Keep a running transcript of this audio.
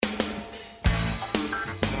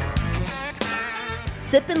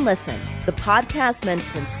Sip and Listen, the podcast meant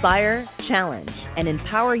to inspire, challenge, and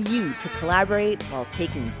empower you to collaborate while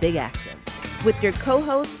taking big actions. With your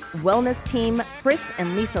co-hosts, wellness team Chris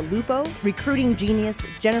and Lisa Lupo, recruiting genius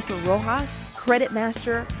Jennifer Rojas, credit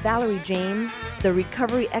master Valeri James, the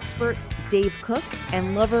recovery expert Dave Cooke,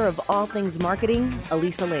 and lover of all things marketing,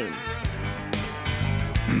 Elisa Lane.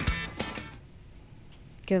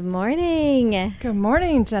 Good morning. Good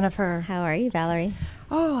morning, Jennifer. How are you, Valeri?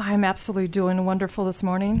 Oh, I'm absolutely doing wonderful this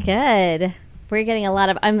morning. Good. We're getting a lot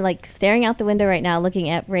of, I'm like staring out the window right now looking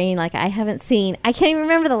at rain like I can't even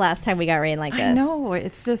remember the last time we got rain like this. I know.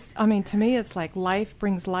 It's just, to me, it's like life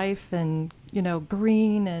brings life and,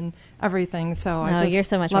 green and everything. So you're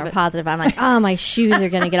so much more positive. I'm like, my shoes are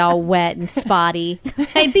going to get all wet and spotty.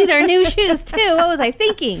 These are new shoes too. What was I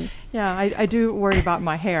thinking? Yeah, I do worry about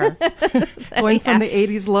my hair. Going from the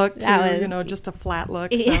 80s look to, just a flat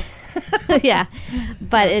look. So. Yeah,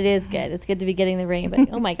 but it is good. It's good to be getting the rain. But,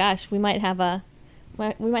 oh, my gosh, we might have a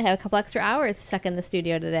couple extra hours stuck in the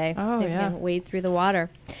studio today. Oh, so we can wade through the water.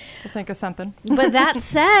 We'll think of something. But that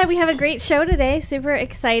said, we have a great show today. Super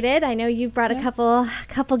excited. I know you've brought a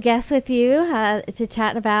couple guests with you to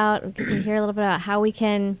chat about, get to hear a little bit about how we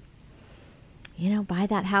can, buy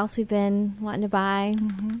that house we've been wanting to buy.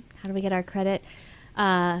 Mm-hmm. How do we get our credit?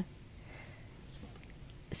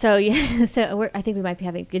 So I think we might be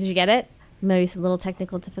having. Did you get it? Maybe some little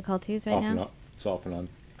technical difficulties right now. It's off and on.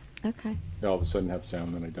 Okay. I all of a sudden have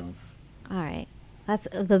sound, then I don't. All right. That's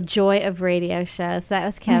the joy of radio shows. So that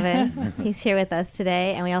was Kevin. He's here with us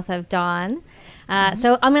today, and we also have Dawn.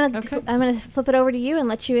 So I'm gonna flip it over to you and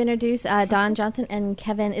let you introduce Dawn Johnson and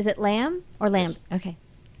Kevin. Is it Lambe or Lambe? Yes. Okay.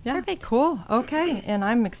 Yeah. Perfect. Cool. Okay. And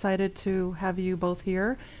I'm excited to have you both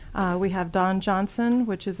here. We have Dawn Johnson,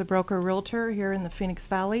 which is a broker realtor here in the Phoenix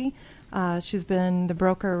Valley. She's been the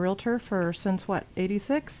broker realtor since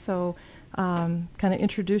 86? So kind of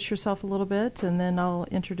introduce yourself a little bit, and then I'll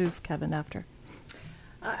introduce Kevin after.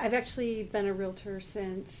 I've actually been a realtor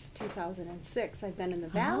since 2006. I've been in the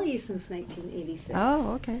Valley since 1986.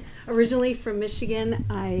 Oh, okay. Originally from Michigan,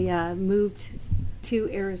 I moved to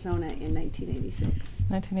Arizona in 1986.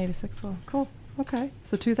 1986, well, cool. Okay.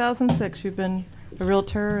 So 2006, you've been a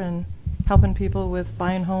realtor and helping people with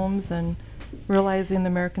buying homes and realizing the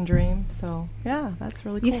American dream. So, yeah, that's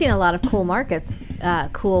really cool. You've seen a lot of cool markets,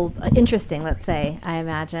 interesting, let's say, I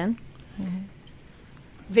imagine. Mm-hmm.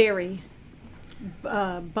 Very.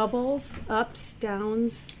 Bubbles, ups,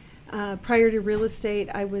 downs. Prior to real estate,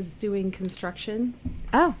 I was doing construction.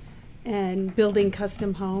 Oh. And building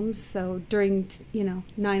custom homes. So during,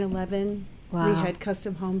 9/11, wow. We had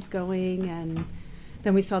custom homes going, and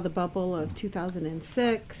then we saw the bubble of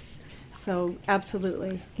 2006. So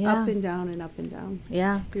absolutely, up and down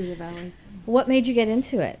yeah. through the valley. What made you get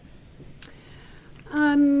into it?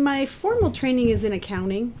 My formal training is in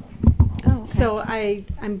accounting. Oh, okay. So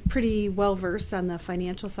I'm pretty well versed on the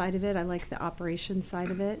financial side of it. I like the operations side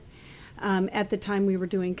of it. At the time, we were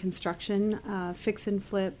doing construction, fix and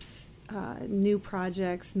flips, new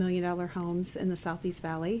projects, $1 million homes in the Southeast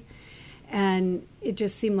Valley. And it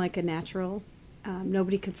just seemed like a natural.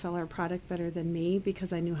 Nobody could sell our product better than me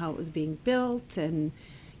because I knew how it was being built and,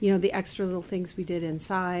 the extra little things we did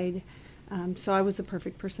inside. So I was the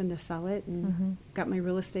perfect person to sell it and got my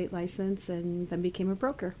real estate license and then became a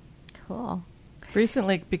broker. Cool.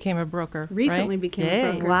 Recently became a broker. Recently right? became Yay.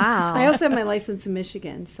 a broker. Wow. I also have my license in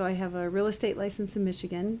Michigan. So I have a real estate license in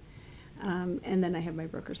Michigan. And then I have my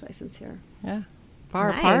broker's license here. Yeah. Far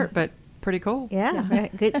Nice. apart, but pretty cool. Yeah.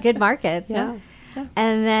 Good markets. Yeah.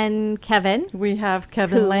 And then Kevin. We have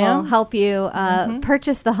Kevin who Lambe. will help you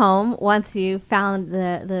purchase the home once you found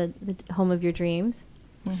the home of your dreams.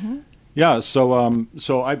 Mm-hmm. Yeah,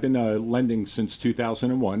 so I've been lending since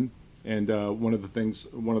 2001, and one of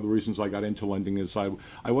the reasons I got into lending is I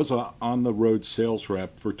was a on-the-road sales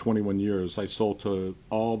rep for 21 years. I sold to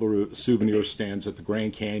all the souvenir stands at the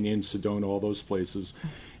Grand Canyon, Sedona, all those places,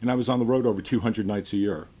 and I was on the road over 200 nights a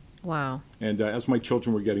year. Wow. And as my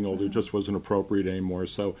children were getting older, it just wasn't appropriate anymore.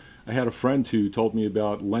 So I had a friend who told me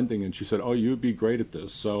about lending, and she said, "Oh, you'd be great at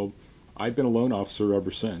this." So I've been a loan officer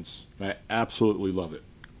ever since. I absolutely love it.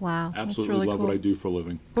 Wow. Absolutely really love cool. what I do for a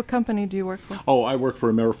living. What company do you work for? Oh, I work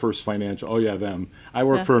for AmeriFirst Financial. Oh, yeah, them. I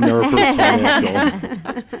work for AmeriFirst Financial.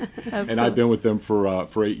 And cool. I've been with them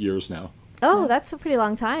for 8 years now. Oh, that's a pretty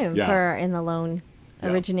long time Yeah. for in the loan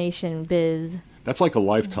origination biz. That's like a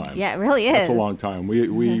lifetime. Yeah, it really is. That's a long time. We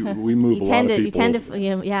move a lot of people. You tend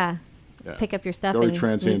to pick up your stuff. Very and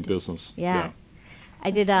transient business. Yeah. I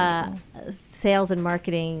did sales and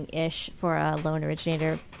marketing-ish for a loan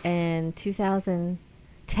originator in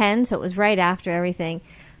 2010, so it was right after everything.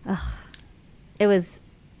 It was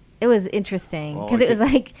It was interesting Well, because it was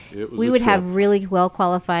like it was we a would have trip. really well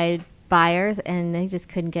qualified buyers, and they just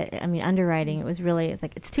couldn't get. I mean, underwriting. It was really. It's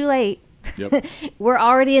like it's too late. Yep. We're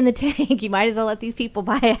already in the tank. You might as well let these people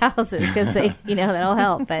buy houses because they, that'll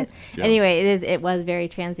help. But Yeah. anyway, it was very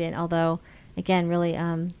transient. Although, again, really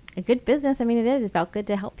a good business. I mean, it is. It felt good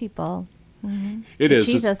to help people It is.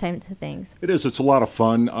 achieve It's- those types of things. It is. It's a lot of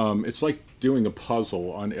fun. It's like doing a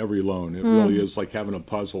puzzle on every loan. It really is like having a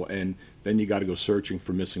puzzle, and then you got to go searching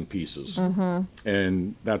for missing pieces.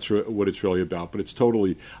 And that's what it's really about. But it's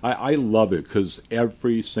totally, I love it because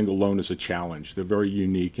every single loan is a challenge. They're very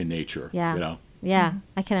unique in nature. Yeah. You know? Yeah,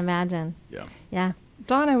 I can imagine. Yeah. Yeah.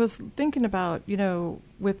 Don, I was thinking about,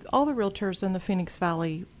 with all the realtors in the Phoenix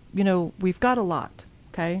Valley, we've got a lot,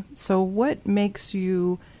 okay? So what makes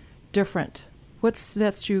you different? What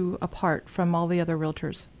sets you apart from all the other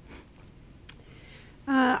realtors?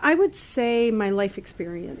 I would say my life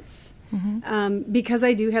experience. Because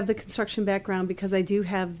I do have the construction background, because I do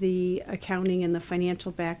have the accounting and the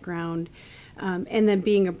financial background, and then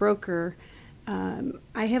being a broker,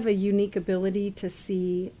 I have a unique ability to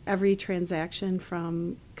see every transaction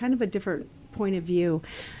from kind of a different point of view.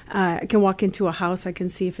 I can walk into a house, I can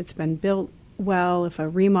see if it's been built well, if a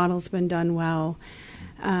remodel's been done well,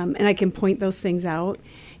 and I can point those things out.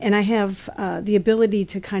 And I have the ability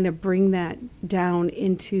to kind of bring that down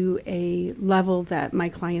into a level that my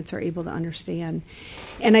clients are able to understand.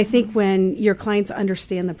 And I think when your clients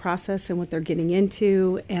understand the process and what they're getting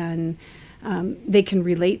into, and they can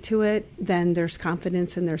relate to it, then there's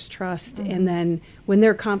confidence and there's trust. And then when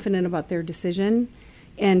they're confident about their decision,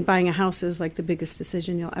 and buying a house is like the biggest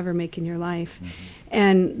decision you'll ever make in your life.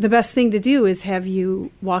 And the best thing to do is have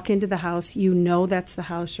you walk into the house, that's the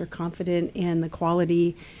house, you're confident in the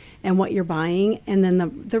quality and what you're buying, and then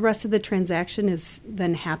the rest of the transaction is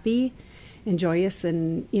then happy and joyous.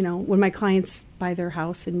 And, when my clients buy their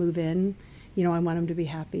house and move in, I want them to be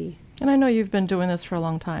happy. And I know you've been doing this for a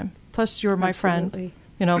long time. Plus, you're my Absolutely.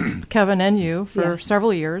 friend, Kevin and you, for Yeah.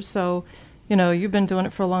 several years. So, you've been doing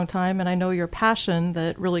it for a long time, and I know your passion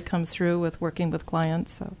that really comes through with working with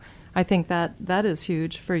clients. So I think that is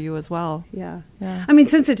huge for you as well. Yeah. Yeah. I mean,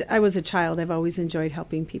 since I was a child, I've always enjoyed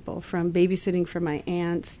helping people, from babysitting for my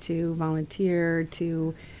aunts to volunteer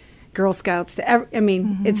to Girl Scouts to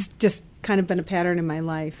it's just kind of been a pattern in my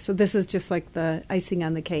life. So this is just like the icing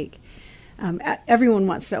on the cake. Everyone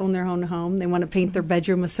wants to own their own home. They want to paint their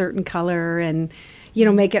bedroom a certain color and,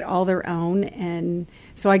 make it all their own. And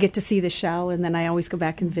so I get to see the shell, and then I always go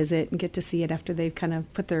back and visit and get to see it after they've kind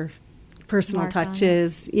of put their personal Mark on it.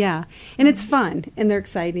 touches. Yeah. And it's fun and they're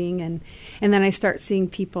exciting. And then I start seeing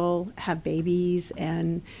people have babies.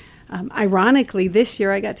 And ironically, this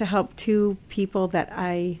year I got to help 2 people that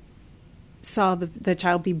I saw the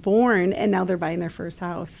child be born, and now they're buying their first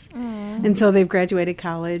house. And so they've graduated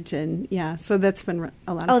college, and so that's been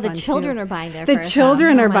a lot of fun. Oh, the children are buying their The first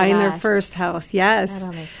children house. are Oh my buying their gosh. first house, yes.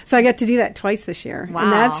 That'll make- So I got to do that twice this year, Wow.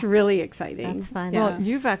 and that's really exciting. That's fun. Yeah. Well,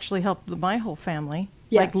 you've actually helped my whole family.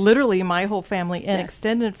 Yes. Like literally my whole family and Yes.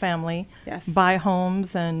 extended family Yes. buy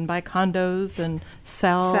homes and buy condos and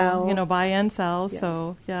sell. Buy and sell. Yeah.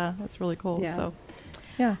 So, yeah, that's really cool. Yeah. So,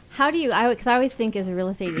 yeah. How do you? Because I always think as a real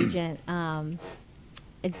estate agent,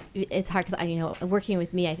 it's hard because working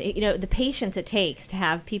with me, I think the patience it takes to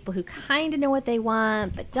have people who kind of know what they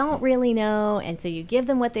want but don't really know, and so you give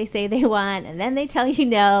them what they say they want, and then they tell you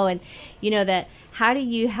no, and that. How do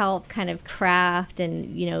you help kind of craft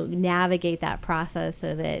and navigate that process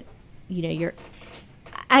so that you're?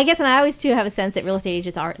 I guess, and I always too have a sense that real estate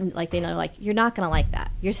agents are like, they know, like, you're not going to like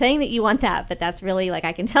that. You're saying that you want that, but that's really like,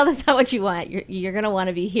 I can tell that's not what you want. You're going to want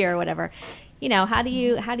to be here or whatever. How do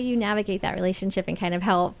you navigate that relationship and kind of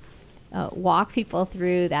help walk people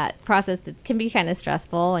through that process that can be kind of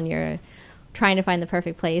stressful when you're trying to find the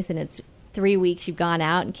perfect place and it's 3 weeks you've gone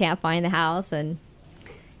out and can't find the house, and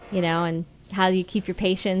and how do you keep your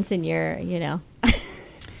patience and your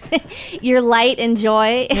your light and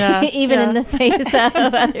joy even in the face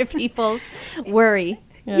of other people's worry.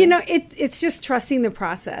 Yeah. It's just trusting the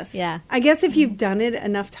process. Yeah. I guess if you've done it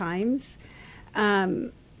enough times,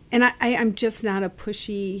 and I'm just not a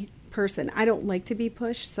pushy person. I don't like to be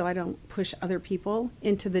pushed, so I don't push other people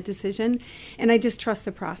into the decision, and I just trust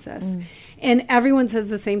the process. And everyone says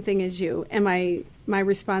the same thing as you, and my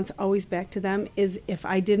response always back to them is, if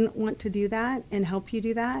I didn't want to do that and help you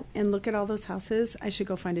do that and look at all those houses, I should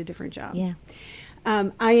go find a different job. Yeah.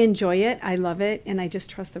 I enjoy it, I love it, and I just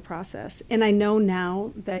trust the process. And I know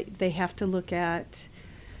now that they have to look at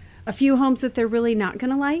a few homes that they're really not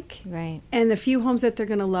going to like, Right. and the few homes that they're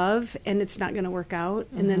going to love, and it's not going to work out,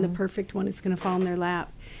 and then the perfect one is going to fall in their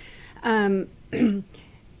lap. When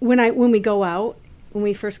we go out, when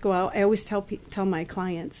we first go out, I always tell my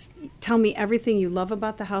clients, tell me everything you love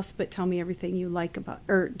about the house, but tell me everything you like about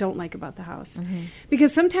or don't like about the house.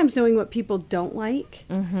 Because sometimes knowing what people don't like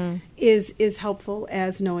is helpful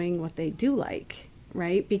as knowing what they do like,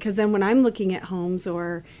 right? Because then when I'm looking at homes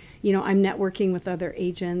or, you know, I'm networking with other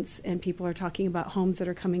agents and people are talking about homes that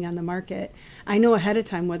are coming on the market, I know ahead of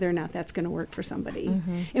time whether or not that's going to work for somebody.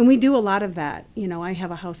 And we do a lot of that. You know, I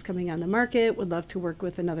have a house coming on the market, would love to work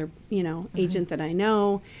with another, you know, agent that I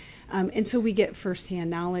know. And so we get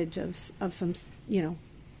firsthand knowledge of some, you know,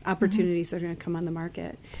 opportunities that are going to come on the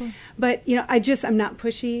market. But, you know, I'm not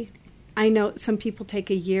pushy. I know some people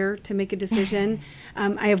take a year to make a decision.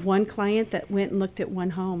 I have one client that went and looked at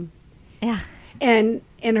one home. Yeah. And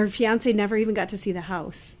her fiance never even got to see the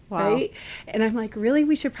house, right? And I'm like, really?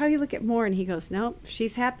 We should probably look at more. And he goes, nope,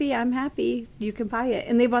 she's happy, I'm happy, you can buy it.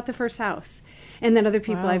 And they bought the first house. And then other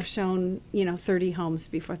people I've shown, you know, 30 homes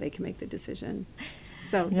before they can make the decision.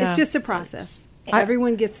 So it's just a process.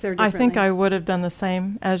 Everyone gets there differently. I think I would have done the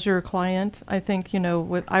same as your client. I think, you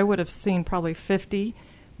know, I would have seen probably 50,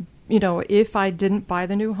 you know, if I didn't buy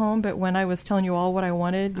the new home. But when I was telling you all what I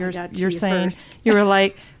wanted, you're saying, first. You were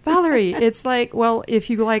like, Valerie, it's like, well, if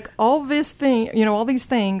you like all this thing, you know, all these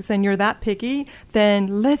things, and you're that picky,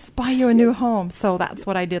 then let's buy you a new home. So that's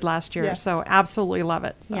what I did last year. So absolutely love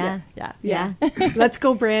it. So, yeah. Let's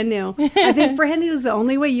go brand new. I think brand new is the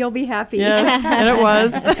only way you'll be happy. Yes, and it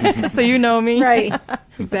was. So you know me. Right.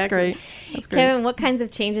 Exactly. That's great. Kevin, what kinds of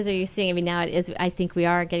changes are you seeing? I mean, now I think we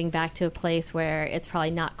are getting back to a place where it's probably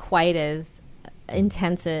not quite as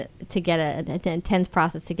intense to get an intense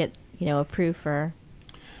process to get, you know, approved for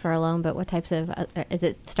a loan. But what types of is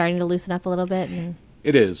it starting to loosen up a little bit?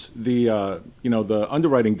 It is. The you know, the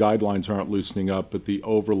underwriting guidelines aren't loosening up, but the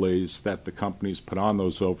overlays that the companies put on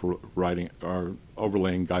those overlaying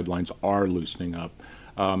guidelines are loosening up.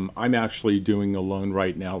 I'm actually doing a loan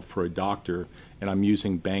right now for a doctor, and I'm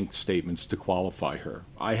using bank statements to qualify her.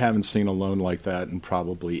 I haven't seen a loan like that in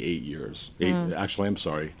probably 8 years. Actually, I'm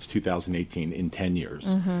sorry, it's 2018, in 10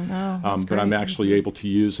 years. But I'm actually able to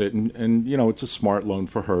use it, and you know, it's a smart loan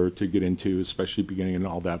for her to get into, especially beginning and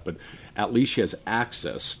all that, but at least she has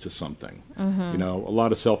access to something. You know, a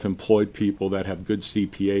lot of self-employed people that have good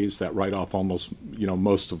CPAs that write off almost, you know,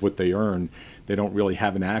 most of what they earn, they don't really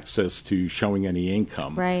have an access to showing any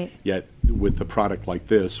income. Right. Yet with a product like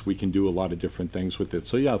this, we can do a lot of different things with it.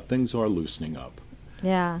 So yeah, things are loosening up.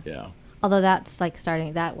 Yeah. Yeah. Although that's like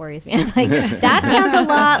that worries me. I'm like, that sounds a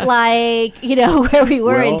lot like, you know, where we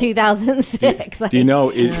were in 2006. Do you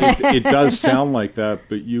know, it does sound like that,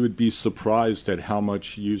 but you would be surprised at how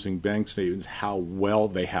much using bank statements, how well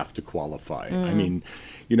they have to qualify. I mean,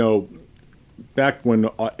 you know, back when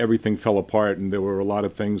everything fell apart and there were a lot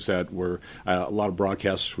of things that were, a lot of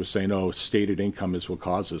broadcasters were saying, oh, stated income is what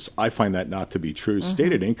caused this. I find that not to be true.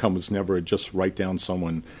 Stated income was never just write down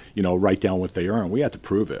what they earn. We had to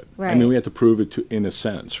prove it. Right. I mean, we had to prove it in a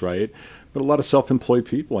sense, right? But a lot of self-employed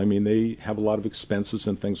people, I mean, they have a lot of expenses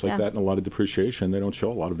and things like that and a lot of depreciation. They don't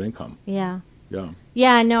show a lot of income. Yeah. Yeah.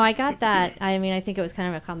 Yeah, no, I got that. I mean, I think it was kind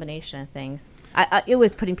of a combination of things. It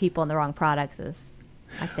was putting people in the wrong products,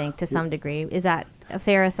 I think, to some degree. Is that a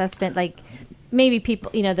fair assessment? Like, maybe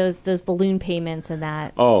people, you know, those balloon payments and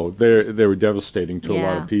that. Oh, they were devastating to a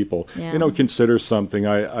lot of people. Yeah. You know, consider something.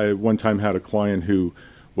 I one time had a client who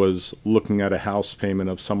was looking at a house payment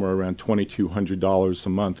of somewhere around $2,200 a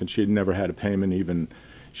month, and she had never had a payment even.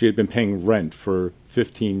 She had been paying rent for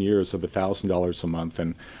 15 years of $1,000 a month,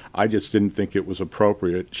 and I just didn't think it was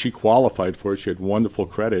appropriate. She qualified for it. She had wonderful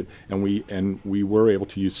credit, and we were able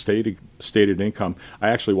to use stated income. I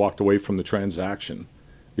actually walked away from the transaction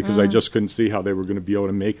because I just couldn't see how they were going to be able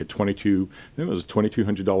to make a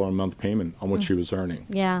 $2,200 a month payment on what she was earning.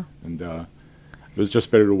 Yeah. And it was just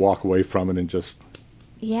better to walk away from it and just,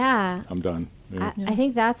 I'm done. Yeah. I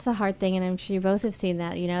think that's the hard thing, and I'm sure you both have seen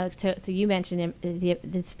that. You know, so you mentioned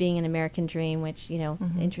it's being an American dream, which, you know,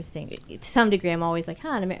 interesting. To some degree, I'm always like,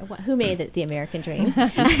 who made it the American dream?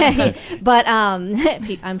 But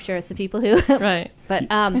I'm sure it's the people who. Right. But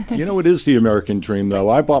you know, it is the American dream, though.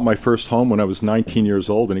 I bought my first home when I was 19 years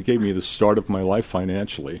old, and it gave me the start of my life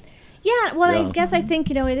financially. Yeah, well, I guess I think,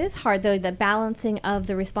 you know, it is hard, though, the balancing of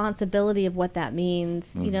the responsibility of what that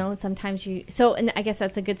means, you know, sometimes and I guess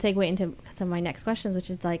that's a good segue into some of my next questions, which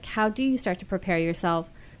is like, how do you start to prepare yourself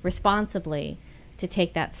responsibly to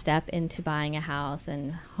take that step into buying a house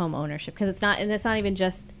and home ownership? Because it's not even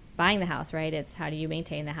just buying the house, right? It's how do you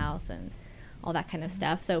maintain the house and all that kind of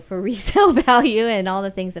stuff. So for resale value and all the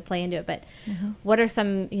things that play into it. But what are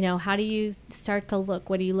some, you know, how do you start to look?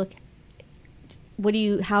 What do you look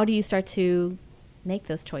how do you start to make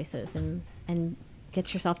those choices and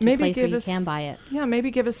get yourself to a place where you can buy it. Yeah,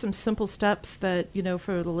 maybe give us some simple steps that,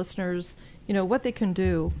 for the listeners, what they can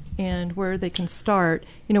do and where they can start,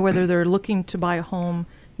 whether they're looking to buy a home,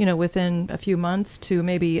 within a few months to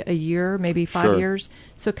maybe a year, maybe 5 Sure. years.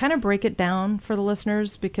 So kind of break it down for the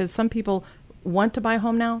listeners, because some people want to buy a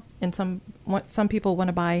home now and some people want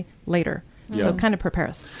to buy later. Yeah. So kind of prepare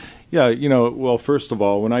us. Yeah, well, first of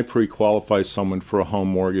all, when I pre-qualify someone for a home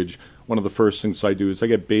mortgage, one of the first things I do is I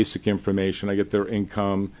get basic information. I get their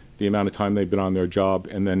income, the amount of time they've been on their job,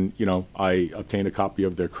 and then, I obtain a copy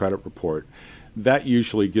of their credit report. That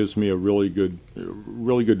usually gives me a really good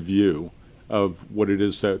view of what it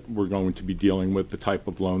is that we're going to be dealing with, the type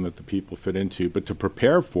of loan that the people fit into. But to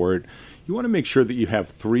prepare for it, you want to make sure that you have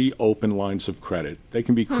 3 open lines of credit. They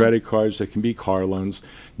can be credit cards, they can be car loans.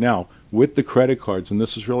 Now, with the credit cards, and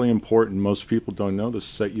this is really important, most people don't know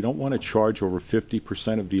this, is that you don't want to charge over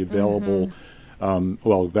 50% of the available,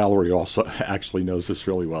 well, Valeri also actually knows this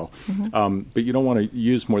really well, but you don't want to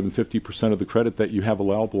use more than 50% of the credit that you have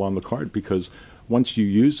allowable on the card, because once you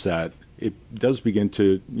use that, it does begin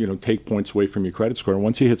to, take points away from your credit score. And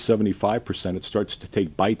once you hit 75%, it starts to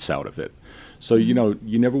take bites out of it. So, you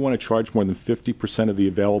never want to charge more than 50% of the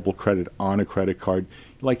available credit on a credit card.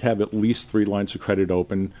 You like to have at least 3 lines of credit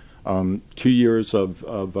open, 2 years of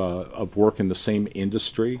work in the same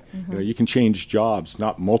industry. You can change jobs,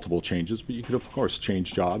 not multiple changes, but you could, of course,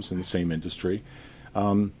 change jobs in the same industry.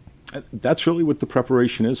 That's really what the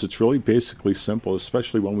preparation is. It's really basically simple,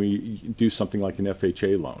 especially when we do something like an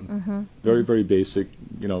FHA loan. Very, very basic,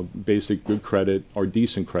 basic good credit or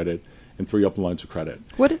decent credit, and 3 open lines of credit.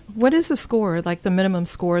 What is the score, like the minimum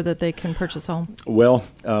score that they can purchase a home? Well,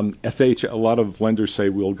 a lot of lenders say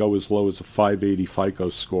we'll go as low as a 580 FICO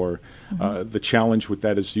score. The challenge with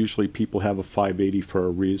that is usually people have a 580 for a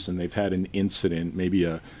reason. They've had an incident, maybe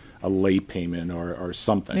a late payment or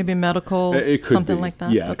something. Maybe medical, it could something be. like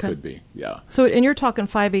that? Yeah, Okay. It could be, yeah. So, and you're talking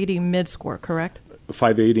 580 mid-score, correct?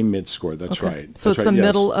 580 mid-score, that's Okay. right. So That's it's right, the yes.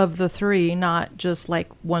 middle of the 3, not just like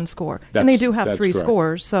one score. And they do have That's 3 correct.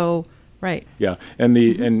 scores, so, right. Yeah, and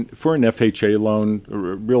and for an FHA loan,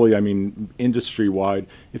 really, industry-wide,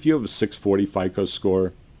 if you have a 640 FICO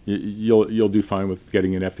score, you'll do fine with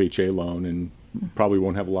getting an FHA loan, and probably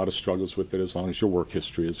won't have a lot of struggles with it as long as your work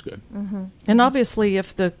history is good. And obviously,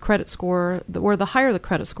 if the credit score, or the higher the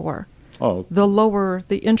credit score, Oh, the lower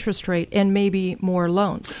the interest rate and maybe more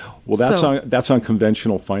loans. well, that's on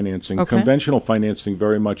conventional financing. Okay. Conventional financing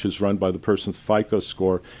very much is run by the person's FICO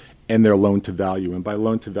score and their loan to value. And by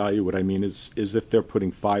loan to value, what I mean is if they're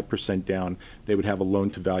putting 5% down, they would have a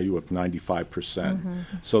loan to value of 95%.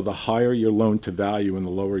 So the higher your loan to value and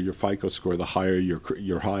the lower your FICO score, the higher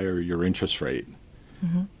your interest rate.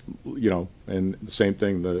 And the same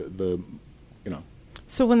thing,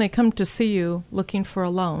 So when they come to see you looking for a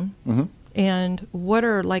loan, and what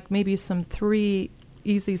are like maybe some 3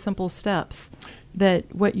 easy, simple steps that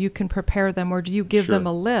what you can prepare them, or do you give them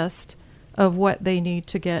Sure. a list of what they need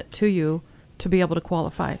to get to you to be able to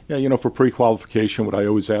qualify? Yeah, for pre-qualification, what I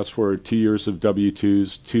always ask for are 2 years of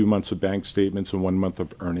W-2s, 2 months of bank statements, and 1 month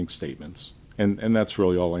of earnings statements. And that's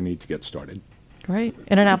really all I need to get started. Great.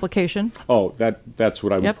 And an application? Oh, that's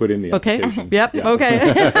what I would put in the application. Yep. Yeah.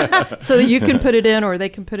 Okay. So that you can put it in, or they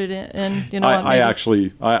can put it in. I actually You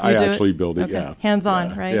do it? build it. Okay. Yeah. Hands-on,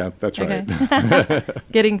 Yeah. right? Yeah, that's Okay.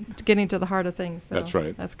 right. Getting to the heart of things. So That's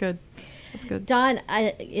right. That's good. That's good. Don,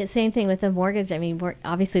 same thing with the mortgage.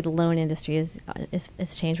 Obviously the loan industry is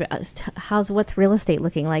changed. But what's real estate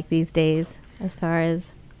looking like these days, as far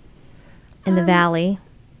as in the Valley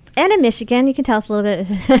and in Michigan? You can tell us a little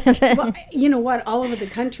bit. Well, you know what? All over the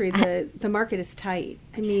country, the market is tight.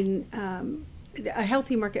 A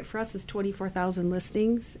healthy market for us is 24,000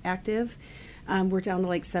 listings active. We're down to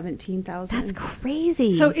like 17,000. That's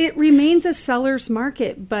crazy. So it remains a seller's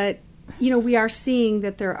market, but we are seeing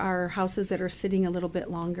that there are houses that are sitting a little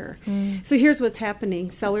bit longer. So here's what's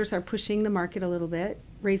happening. Sellers are pushing the market a little bit,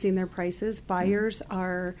 raising their prices. Buyers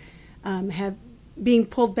are being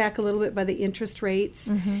pulled back a little bit by the interest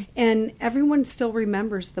rates. And everyone still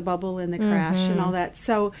remembers the bubble and the crash and all that.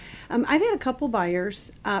 So I've had a couple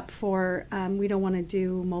buyers opt for, we don't want to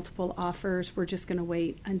do multiple offers. We're just going to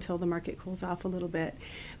wait until the market cools off a little bit.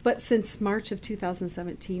 But since March of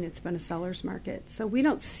 2017, it's been a seller's market. So we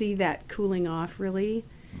don't see that cooling off really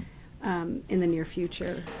in the near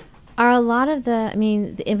future. Are a lot of the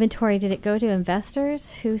inventory, did it go to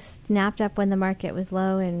investors who snapped up when the market was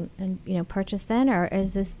low and purchased then? Or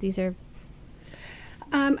is these are,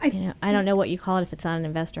 I don't know what you call it, if it's not an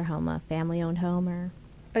investor home, a family-owned home or...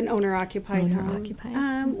 An owner-occupied home.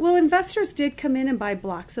 Owner-occupied. Well, investors did come in and buy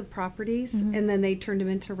blocks of properties, and then they turned them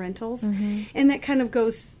into rentals. And that kind of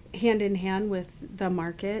goes hand in hand with the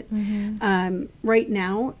market. Right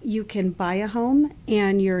now, you can buy a home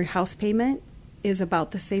and your house payment is about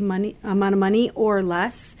the same amount of money or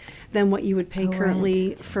less than what you would pay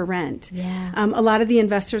currently for rent. Yeah. A lot of the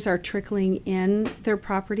investors are trickling in their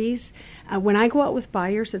properties. When I go out with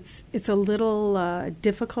buyers, it's a little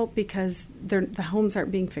difficult because the homes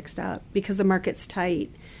aren't being fixed up because the market's tight.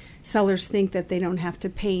 Sellers think that they don't have to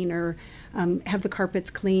paint or have the carpets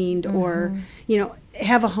cleaned or,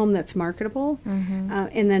 have a home that's marketable.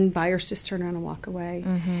 And then buyers just turn around and walk away.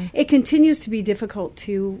 It continues to be difficult,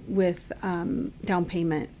 too, with down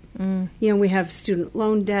payment. We have student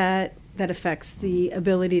loan debt that affects the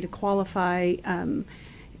ability to qualify.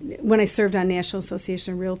 When I served on National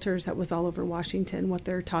Association of Realtors, that was all over Washington, what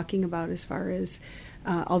they're talking about as far as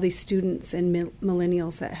all these students and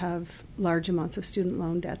millennials that have large amounts of student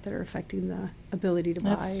loan debt that are affecting the ability to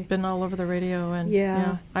buy. That's been all over the radio,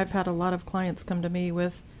 and I've had a lot of clients come to me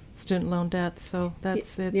with student loan debt, so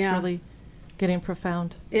it's really getting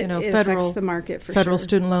profound. It affects the market for federal sure.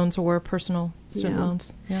 student loans or personal student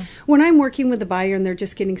loans. Yeah. When I'm working with a buyer and they're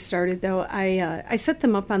just getting started, though, I set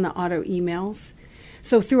them up on the auto emails.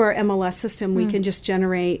 So through our MLS system, we can just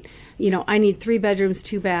generate, I need 3 bedrooms,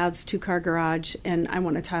 2 baths, 2-car garage, and I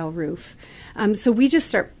want a tile roof. So we just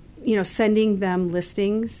start, sending them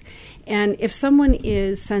listings. And if someone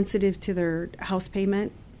is sensitive to their house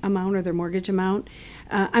payment amount or their mortgage amount,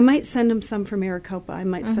 I might send them some from Maricopa. I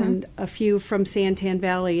might send a few from Santan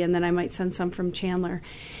Valley, and then I might send some from Chandler.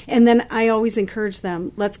 And then I always encourage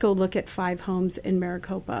them, let's go look at 5 homes in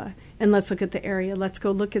Maricopa. And let's look at the area. Let's go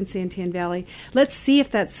look in Santan Valley. Let's see if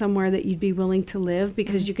that's somewhere that you'd be willing to live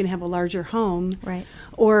because you can have a larger home. Right.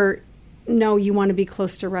 Or, no, you want to be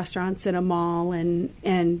close to restaurants and a mall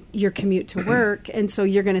and your commute to work. And so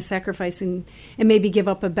you're going to sacrifice and maybe give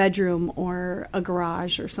up a bedroom or a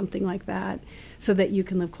garage or something like that so that you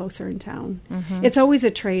can live closer in town. It's always a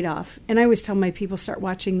trade-off. And I always tell my people, start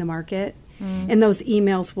watching the market. And those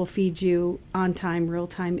emails will feed you on-time,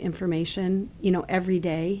 real-time information, every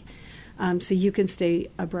day. So you can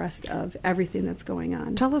stay abreast of everything that's going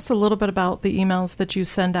on. Tell us a little bit about the emails that you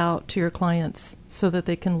send out to your clients so that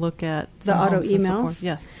they can look at the auto homes and so emails. forth.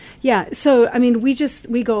 Yes. Yeah. So,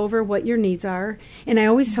 we go over what your needs are. And I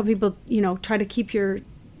always tell people, try to keep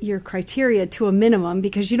your criteria to a minimum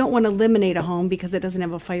because you don't want to eliminate a home because it doesn't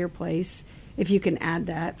have a fireplace, if you can add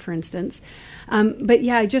that, for instance. But,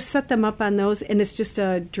 I just set them up on those, and it's just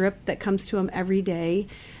a drip that comes to them every day,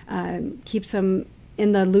 keeps them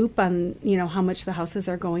in the loop on, how much the houses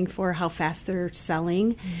are going for, how fast they're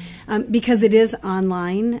selling. Because it is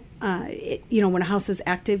online, when a house is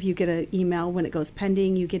active, you get an email. When it goes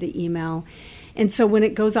pending, you get an email. And so when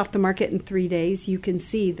it goes off the market in 3 days, you can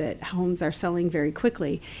see that homes are selling very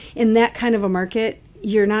quickly. In that kind of a market,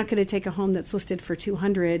 you're not going to take a home that's listed for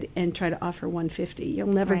 $200 and try to offer $150. You'll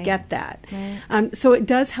never get that. Right. So it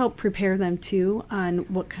does help prepare them too on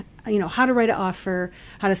what how to write an offer,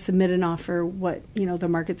 how to submit an offer, what the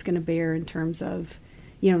market's going to bear in terms of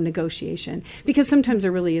negotiation. Because sometimes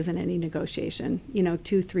there really isn't any negotiation.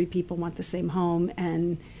 2-3 people want the same home,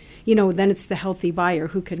 and then it's the healthy buyer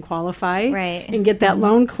who can qualify and get that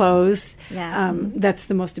loan closed. Yeah. That's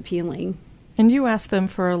the most appealing. And you ask them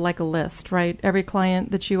for like a list, right? Every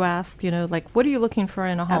client that you ask, what are you looking for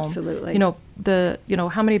in a home? Absolutely.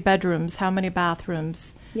 How many bedrooms, how many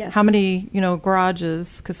bathrooms, yes. how many,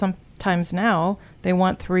 garages? Because sometimes now they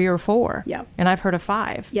want 3 or 4. Yeah. And I've heard of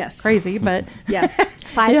 5. Yes. Crazy, but yes.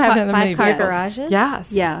 5-car garages?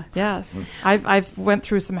 Yes. Yeah. Yes. I've went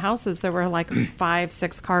through some houses that were like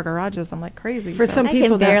 5-6-car garages. I'm like crazy. For some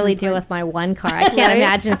people, I can barely deal with my 1 car. I can't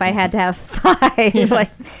imagine if I had to have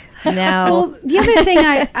 5. No. Well, the other thing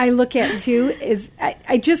I look at too is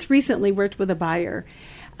I just recently worked with a buyer.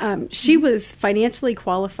 She was financially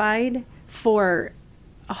qualified for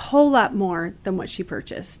a whole lot more than what she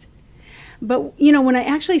purchased. But, when I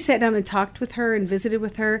actually sat down and talked with her and visited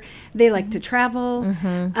with her, they like to travel.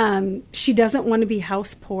 She doesn't want to be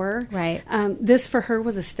house poor. Right. This for her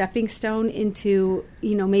was a stepping stone into,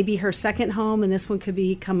 maybe her second home, and this one could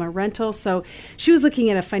become a rental. So she was looking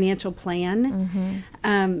at a financial plan.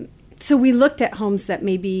 So we looked at homes that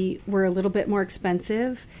maybe were a little bit more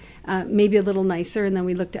expensive, maybe a little nicer, and then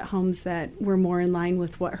we looked at homes that were more in line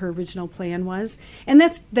with what her original plan was. And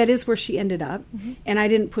that is where she ended up. And I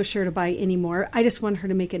didn't push her to buy any more. I just wanted her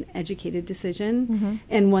to make an educated decision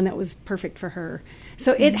and one that was perfect for her.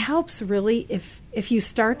 So it helps really if you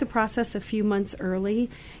start the process a few months early,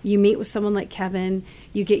 you meet with someone like Kevin,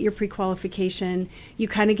 you get your pre-qualification, you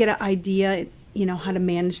kind of get an idea how to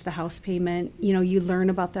manage the house payment. You learn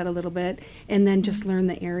about that a little bit, and then just learn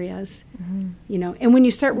the areas. And when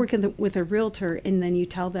you start working with a realtor, and then you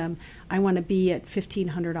tell them, I want to be at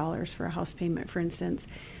 $1,500 for a house payment, for instance,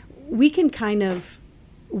 we can kind of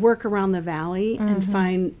work around the valley and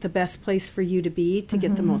find the best place for you to be to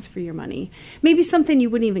get the most for your money. Maybe something you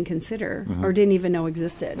wouldn't even consider or didn't even know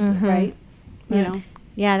existed, right?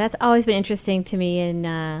 Yeah, that's always been interesting to me,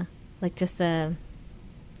 and it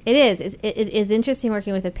is interesting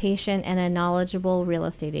working with a patient and a knowledgeable real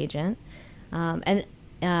estate agent, and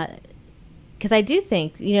because I do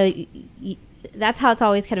think that's how it's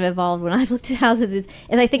always kind of evolved when I've looked at houses. Is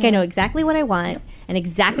I think I know exactly what I want and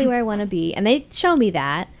exactly where I want to be, and they show me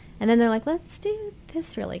that, and then they're like, let's do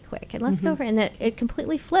this really quick, and let's go over, and then it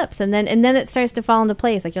completely flips, and then it starts to fall into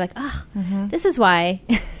place. Like you're like, this is why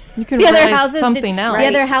you can realize something else. The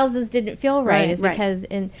other houses didn't feel right, is because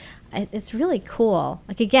it's really cool.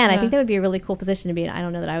 Like again, I think that would be a really cool position to be in. I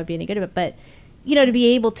don't know that I would be any good at it, but to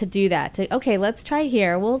be able to do that, okay, let's try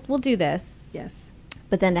here. We'll do this. Yes.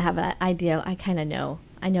 But then to have an idea, I kind of know.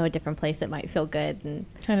 I know a different place that might feel good and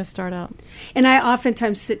kind of start out. And I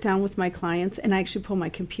oftentimes sit down with my clients and I actually pull my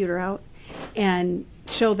computer out and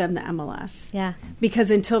show them the MLS. Yeah.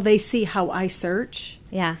 Because until they see how I search,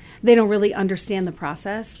 they don't really understand the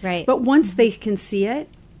process. Right. But once they can see it,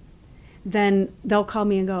 then they'll call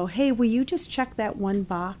me and go, hey, will you just check that one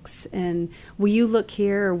box, and will you look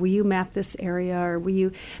here, or will you map this area, or will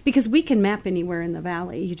you, because we can map anywhere in the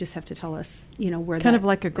valley. You just have to tell us, where that kind of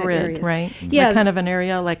like a grid, right? Yeah. Like kind of an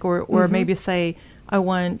area, like, or maybe say, I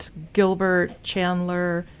want Gilbert,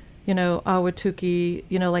 Chandler, Ahwatukee,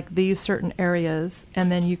 like these certain areas,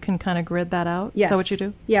 and then you can kind of grid that out? Yes. Is that what you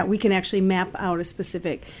do? Yeah, we can actually map out a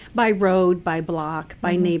specific, by road, by block,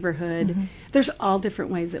 by neighborhood. There's all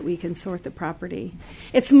different ways that we can sort the property.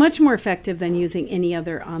 It's much more effective than using any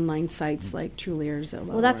other online sites like Trulia or Zillow.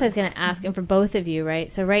 Well, that's what I was going to ask, and for both of you, right?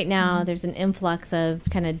 So right now there's an influx of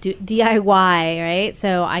kind of DIY, right?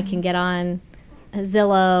 So I can get on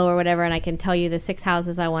Zillow or whatever, and I can tell you the 6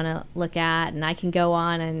 houses I want to look at, and I can go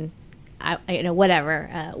on and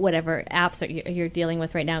whatever apps you're dealing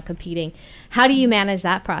with right now, competing. How do you manage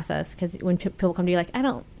that process? Because when people come to you, like, I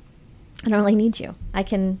don't really need you. I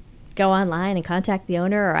can go online and contact the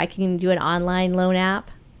owner, or I can do an online loan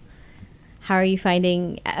app. How are you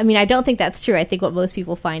finding? I mean, I don't think that's true. I think what most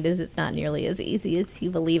people find is it's not nearly as easy as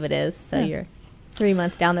you believe it is. So you're 3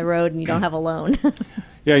 months down the road and you don't have a loan.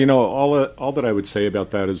 Yeah, all that I would say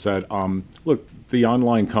about that is that, look, the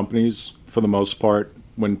online companies, for the most part,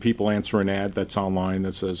 when people answer an ad that's online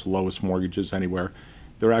that says lowest mortgages anywhere,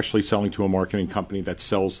 they're actually selling to a marketing company that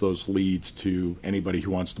sells those leads to anybody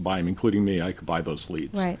who wants to buy them, including me. I could buy those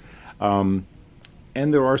leads. Right.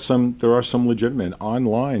 And there are some legitimate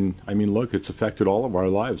online. I mean, look, it's affected all of our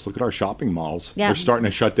lives. Look at our shopping malls. Yeah. They're starting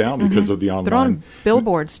to shut down because of the online. They're on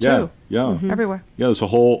billboards too. Yeah. Everywhere. Yeah, there's a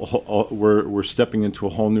whole we're stepping into a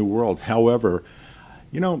whole new world. However,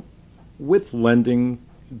 with lending,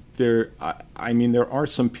 there are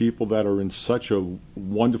some people that are in such a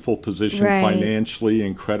wonderful position financially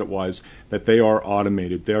and credit-wise that they are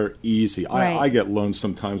automated. They're easy. Right. I get loans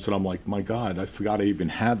sometimes and I'm like, my God, I forgot I even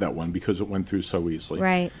had that one because it went through so easily.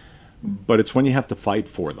 Right. But it's when you have to fight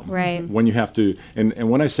for them. Right. When you have to, and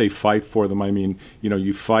when I say fight for them, I mean,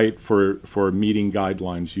 you fight for meeting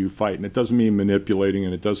guidelines. You fight, and it doesn't mean manipulating,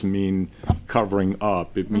 and it doesn't mean covering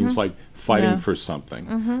up. It means like fighting for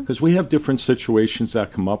something. Because we have different situations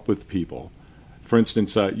that come up with people. For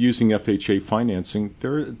instance, using FHA financing,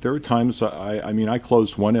 there are times, I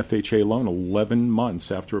closed one FHA loan 11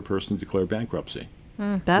 months after a person declared bankruptcy.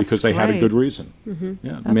 That's because they had a good reason.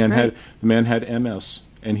 Yeah, the man had MS.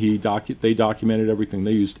 And they documented everything.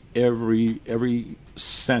 They used every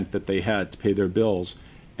cent that they had to pay their bills,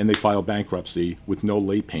 and they filed bankruptcy with no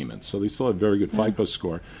late payments. So they still had a very good FICO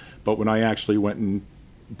score. But when I actually went and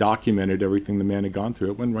documented everything the man had gone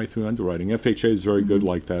through, it went right through underwriting. FHA is very good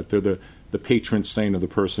like that. They're the patron saint of the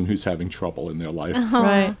person who's having trouble in their life.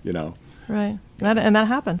 Right. Right. And that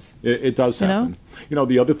happens. It does happen.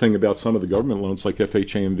 The other thing about some of the government loans like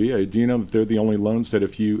FHA and VA, do you know that they're the only loans that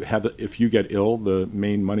if you get ill, the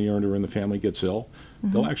main money earner in the family gets ill,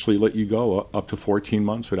 they'll actually let you go up to 14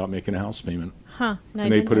 months without making a house payment. No,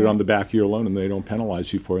 and they put it on the back of your loan, and they don't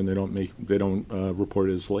penalize you for it, and they don't report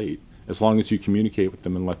it as late, as long as you communicate with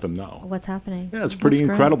them and let them know what's happening. Yeah, it's pretty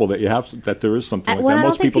incredible that there is something like that. I don't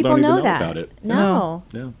Most think people don't even know that. about it. No.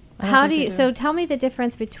 Yeah. How do you? So tell me the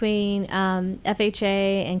difference between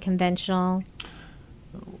FHA and conventional.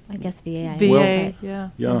 I guess VA. VA, yeah.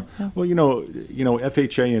 Well,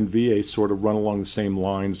 FHA and VA sort of run along the same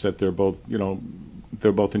lines that they're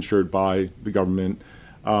both insured by the government.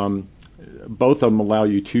 both of them allow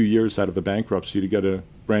you 2 years out of a bankruptcy to get a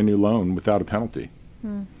brand new loan without a penalty.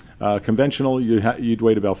 Conventional, you'd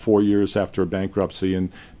wait about 4 years after a bankruptcy,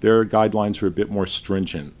 and their guidelines are a bit more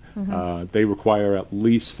stringent. They require at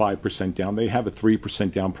least 5% down. They have a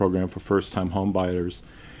 3% down program for first-time home buyers.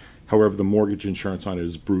 However, the mortgage insurance on it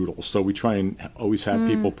is brutal. So we try and always have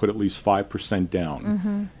people put at least 5%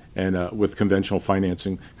 down. And with conventional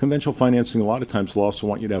financing, a lot of times will also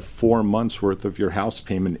want you to have 4 months worth of your house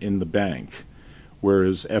payment in the bank.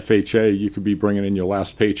 Whereas FHA, you could be bringing in your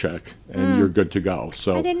last paycheck and you're good to go.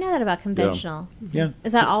 So I didn't know that about conventional. Yeah.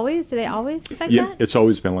 Is that always? Do they always be like Yeah, that? it's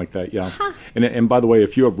always been like that, yeah. And by the way,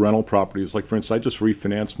 if you have rental properties, like for instance, I just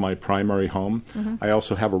refinanced my primary home. I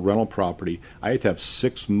also have a rental property. I had to have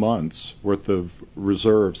 6 months worth of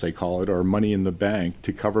reserves, they call it, or money in the bank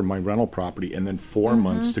to cover my rental property, and then 4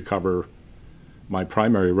 months to cover my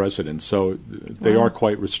primary residence. So they are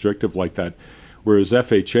quite restrictive like that. Whereas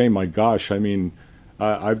FHA, my gosh, I mean,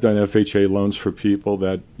 I've done FHA loans for people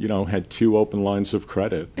that, had 2 open lines of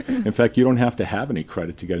credit. In fact, you don't have to have any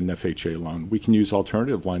credit to get an FHA loan. We can use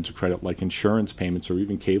alternative lines of credit like insurance payments or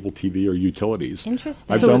even cable TV or utilities.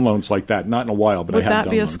 Interesting. I've done loans like that, not in a while, but I have done Would that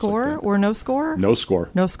be a loans score like that. or no score? No score.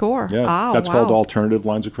 No score. Yeah, that's called alternative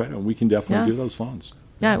lines of credit, and we can definitely Yeah. do those loans.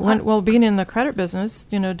 Yeah, well, being in the credit business,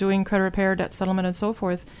 doing credit repair, debt settlement, and so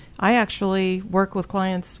forth, I actually work with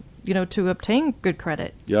clients, to obtain good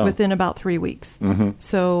credit within about 3 weeks.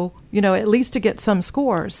 So, at least to get some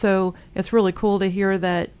scores. So it's really cool to hear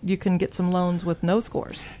that you can get some loans with no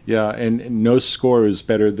scores. Yeah, and no score is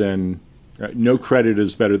better than, no credit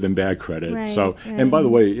is better than bad credit. Right, So, and by the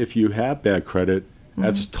way, if you have bad credit,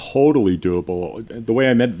 that's totally doable. The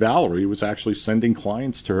way I met Valeri was actually sending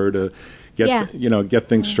clients to her to get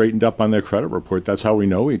things straightened up on their credit report. That's how we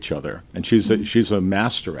know each other, and she's a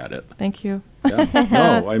master at it. Thank you. Yeah.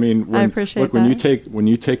 No, I mean, I appreciate look, that. when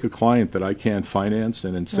you take a client that I can't finance,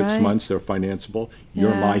 and in 6 Right. months they're financeable,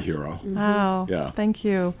 you're my hero. Wow. Yeah. Thank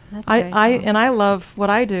you. That's I very cool. and I love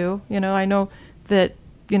what I do. I know that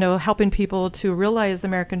helping people to realize the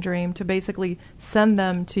American dream, to basically send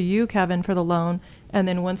them to you, Kevin, for the loan. And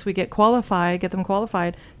then once we get them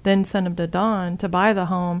qualified, then send them to Dawn to buy the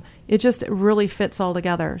home. It just really fits all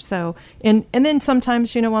together. So, and then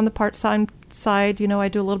sometimes, on the part-time side, I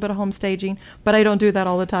do a little bit of home staging, but I don't do that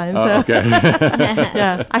all the time. So. Okay.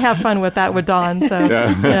 Yeah, I have fun with that with Dawn. So,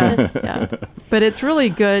 yeah. But it's really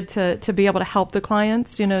good to be able to help the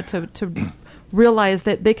clients, to realize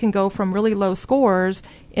that they can go from really low scores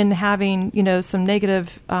in having, some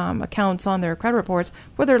negative accounts on their credit reports,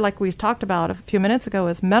 whether, like we talked about a few minutes ago,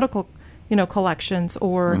 is medical, collections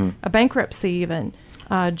or a bankruptcy even,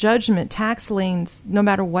 judgment, tax liens, no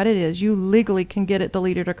matter what it is, you legally can get it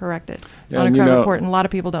deleted or corrected on a credit report, and a lot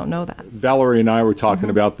of people don't know that. Valeri and I were talking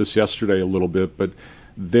about this yesterday a little bit, but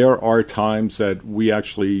there are times that we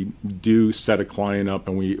actually do set a client up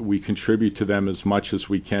and we contribute to them as much as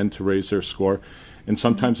we can to raise their score. And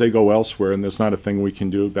sometimes they go elsewhere, and there's not a thing we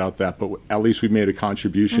can do about that. But at least we've made a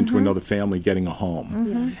contribution to another family getting a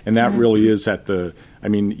home. And that really is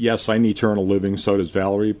yes, I need to earn a living, so does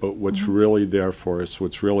Valeri, but what's really there for us,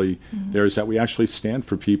 what's really there is that we actually stand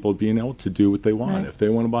for people being able to do what they want. Right. If they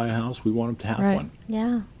want to buy a house, we want them to have one.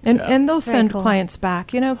 Yeah. And they'll Very send cool. clients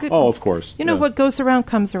back, good. Oh, of course. What goes around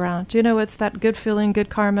comes around. It's that good feeling, good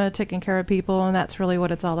karma, taking care of people, and that's really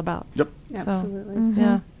what it's all about. Yep. Absolutely.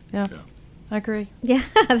 Yeah. I agree. Yeah,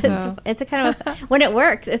 So- it's a kind of when it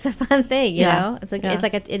works, it's a fun thing. You Yeah. know, it's like Yeah.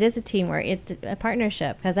 it is a teamwork. It's a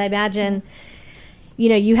partnership because I imagine,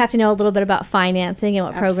 you have to know a little bit about financing and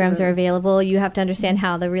what programs are Absolutely. available. You have to understand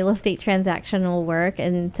how the real estate transaction will work,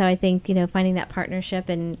 and so I think finding that partnership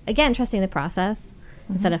and again trusting the process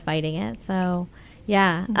instead of fighting it. So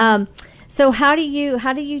yeah. So how do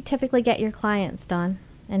you typically get your clients, Dawn,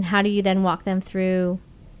 and how do you then walk them through?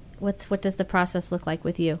 What does the process look like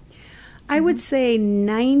with you? I would say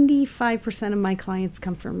 95% of my clients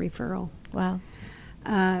come from referral. Wow.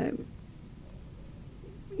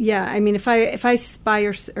 Yeah, I mean, if I buy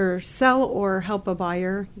or sell or help a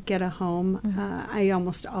buyer get a home, I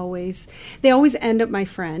almost always, they always end up my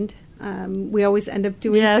friend. We always end up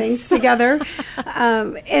doing Yes. things together,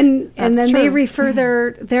 and That's then they true. refer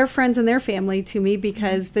their friends and their family to me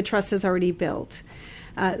because the trust is already built.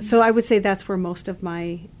 So I would say that's where most of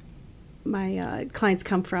my clients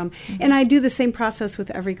come from. And I do the same process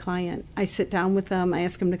with every client. I sit down with them. I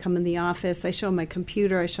ask them to come in the office. I show them my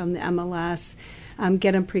computer. I show them the MLS,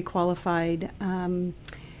 get them pre-qualified.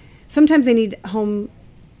 Sometimes they need home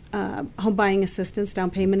buying assistance,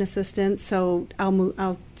 down payment assistance. So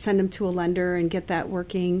I'll send them to a lender and get that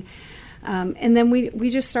working. And then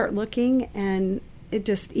we just start looking, and it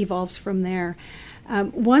just evolves from there.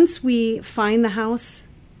 Once we find the house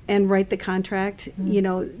and write the contract,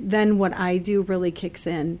 then what I do really kicks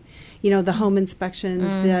in. The home inspections,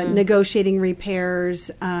 the negotiating repairs,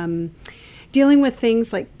 dealing with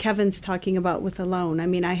things like Kevin's talking about with a loan. I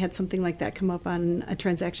mean, I had something like that come up on a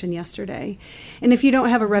transaction yesterday. And if you don't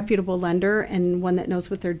have a reputable lender and one that knows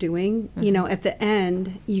what they're doing, at the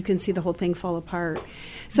end, you can see the whole thing fall apart.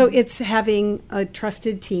 So it's having a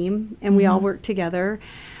trusted team, and we all work together.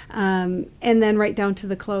 And then right down to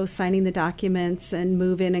the close, signing the documents and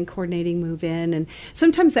move in and coordinating move in. And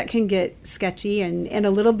sometimes that can get sketchy and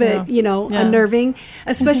a little bit, unnerving,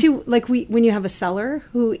 especially like when you have a seller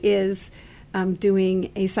who is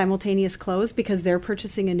doing a simultaneous close because they're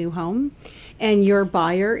purchasing a new home, and your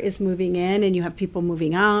buyer is moving in, and you have people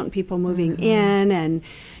moving out and people moving in, and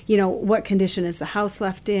what condition is the house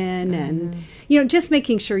left in, and just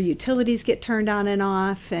making sure utilities get turned on and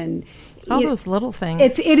off, and all those little things.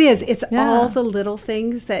 It's all the little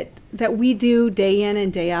things that we do day in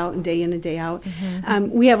and day out and day in and day out.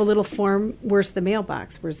 We have a little form. Where's the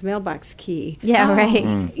mailbox? Where's the mailbox key? Yeah, right.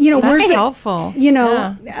 That's where's the helpful.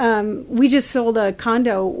 We just sold a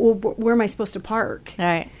condo. Well, where am I supposed to park? All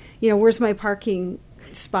right. Where's my parking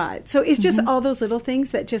spot? So it's just all those little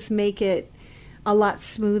things that just make it a lot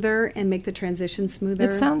smoother and make the transition smoother.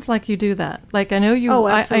 It sounds like you do that. Like I know you. Oh,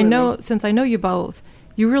 I know, since I know you both,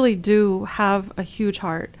 you really do have a huge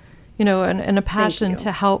heart, and a passion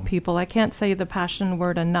to help people. I can't say the passion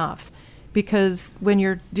word enough, because when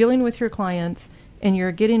you're dealing with your clients and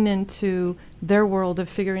you're getting into their world of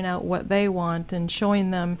figuring out what they want and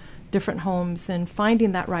showing them different homes and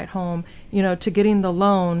finding that right home, to getting the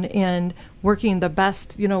loan and working the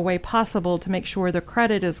best, way possible to make sure the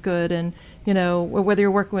credit is good. And, whether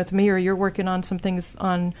you're working with me or you're working on some things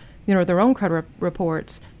on, their own credit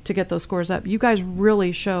reports to get those scores up, you guys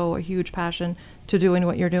really show a huge passion to doing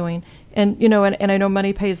what you're doing. And, and I know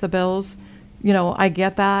money pays the bills. I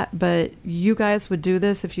get that, but you guys would do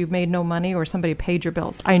this if you made no money or somebody paid your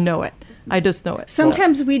bills. I know it. I just know it.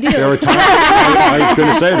 Sometimes we do. There are times, I was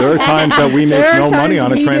going to say, there are times that we make no money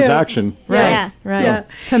on a transaction. Right, Yeah. right. Yeah.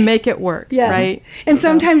 To make it work, Yeah. right? And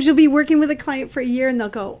sometimes you'll be working with a client for a year and they'll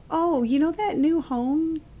go, oh, that new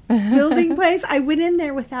home building place? I went in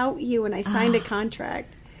there without you and I signed a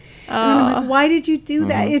contract. And I'm like, why did you do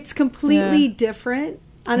that? It's completely different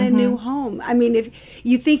on a new home. I mean, if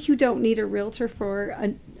you think you don't need a realtor for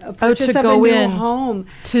a purchase of a new home.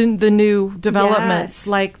 To the new developments, Yes.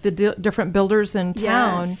 like the different builders in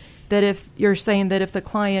town, Yes. that if you're saying that if the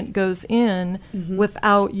client goes in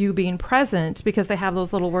without you being present, because they have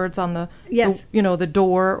those little words on the, Yes. the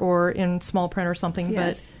door or in small print or something,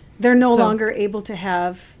 Yes. They're no so- longer able to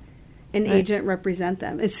have an Right. agent represent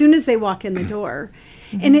them as soon as they walk in the door.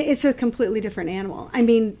 And it's a completely different animal. I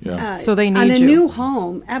mean, Yeah. So they on need a you. new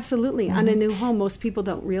home, absolutely. On a new home, most people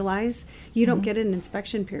don't realize you don't get an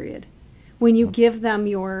inspection period. When you give them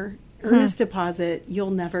your earnest deposit,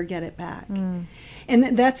 you'll never get it back.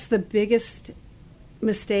 And that's the biggest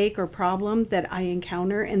mistake or problem that I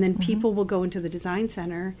encounter. And then people will go into the design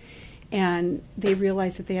center and they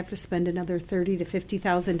realize that they have to spend another $30,000 to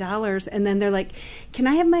 $50,000, and then they're like, "Can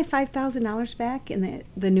I have my $5,000 back?" And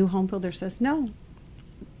the new home builder says, "No.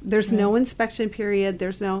 There's no inspection period.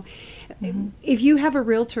 There's no." If you have a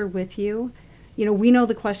realtor with you, we know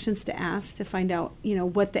the questions to ask to find out,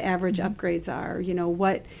 what the average upgrades are.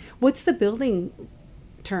 What's the building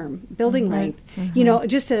term, building length.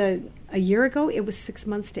 Just a year ago, it was 6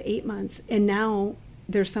 months to 8 months, and now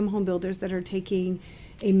there's some home builders that are taking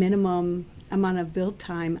a minimum amount of build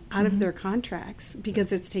time out of their contracts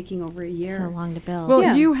because it's taking over a year. So long to build. Well,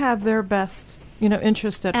 Yeah. you have their best,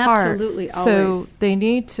 interest at Absolutely, heart. So always. they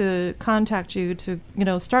need to contact you to,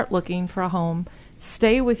 start looking for a home,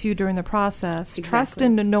 stay with you during the process, trust Exactly.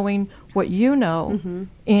 into knowing what you know,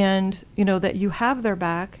 and, that you have their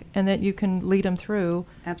back and that you can lead them through.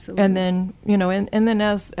 Absolutely. And then, and then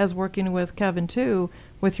as working with Kevin too,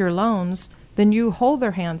 with your loans, then you hold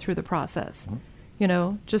their hand through the process.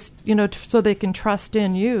 So they can trust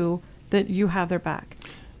in you that you have their back.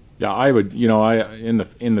 Yeah, I would. In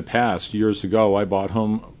the past, years ago, I bought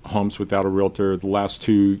homes without a realtor. The last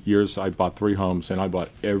 2 years, I bought 3 homes, and I bought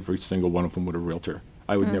every single one of them with a realtor.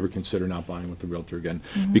 I would never consider not buying with a realtor again,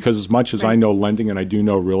 because as much as I know lending and I do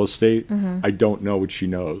know real estate, I don't know what she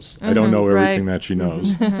knows. I don't know everything that she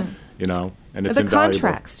knows. And it's the invaluable.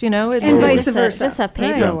 contracts, it's And vice versa. Just a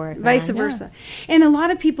paperwork. Vice man. versa. And a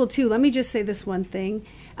lot of people, too, let me just say this one thing.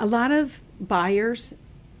 A lot of buyers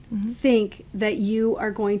think that you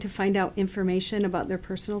are going to find out information about their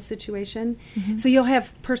personal situation. So you'll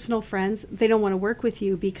have personal friends. They don't want to work with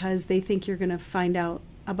you because they think you're going to find out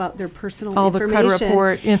about their personal all the information. credit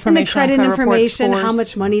report and information, the credit report information, how scores.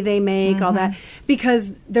 much money they make, all that,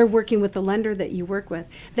 because they're working with the lender that you work with.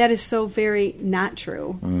 That is so very not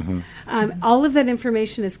true. All of that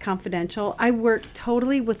information is confidential. I work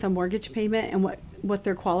totally with a mortgage payment and what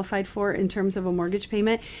they're qualified for in terms of a mortgage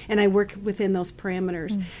payment, and I work within those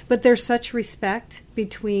parameters. But there's such respect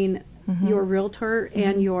between your realtor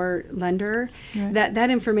and your lender that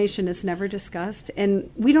information is never discussed,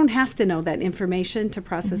 and we don't have to know that information to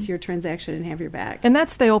process your transaction and have your back. And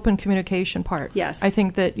that's the open communication part. Yes. I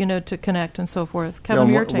think that, to connect and so forth. Kevin,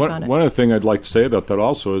 your take on it. One other thing I'd like to say about that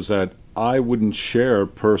also is that I wouldn't share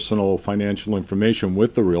personal financial information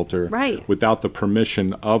with the realtor without the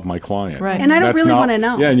permission of my client. Right. And I don't really want to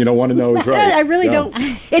know. Yeah, and you don't want to know is right. I really don't.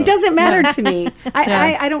 It doesn't matter to me.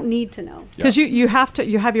 I don't need to know. Because you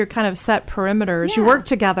have your kind of set perimeters. You work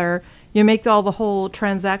together. You make the whole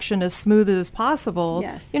transaction as smooth as possible.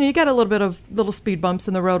 Yes. You get a little bit of little speed bumps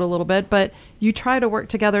in the road a little bit, but you try to work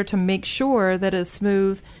together to make sure that it's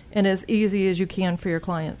smooth and as easy as you can for your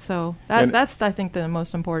clients. So that's, I think, the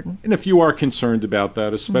most important. And if you are concerned about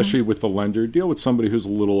that, especially with the lender, deal with somebody who's a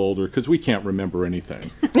little older, because we can't remember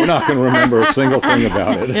anything. We're not going to remember a single thing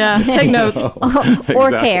about it. Yeah, take notes.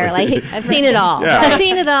 Or care. Like, I've seen it all. Yeah. I've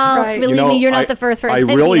seen it all. Right. Believe me, you're not the first person. I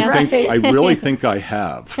really think I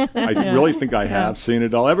have. I really think I have seen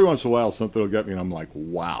it all. Every once in a while, something will get me, and I'm like,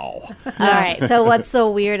 wow. All right. So what's the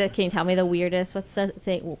weirdest? Can you tell me the weirdest? What's the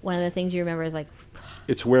thing? One of the things you remember is like,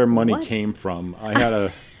 It's where money came from. I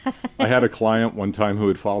had a client one time who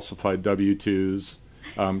had falsified W-2s.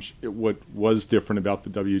 What was different about the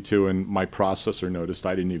W-2, and my processor noticed,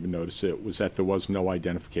 I didn't even notice it, was that there was no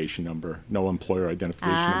identification number, no employer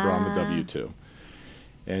identification number on the W-2.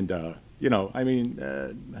 And,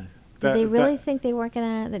 did they really think they weren't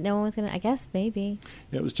that no one was gonna? I guess maybe.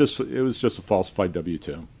 It was just a falsified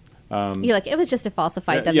W-2. You're like, it was just a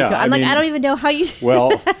falsified W-2. yeah, I'm I don't even know how you. Well,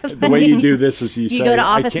 the way you do this is you say, go to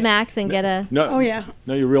Office Max and get a. No, Oh, yeah.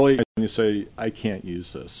 No, you really. And you say, I can't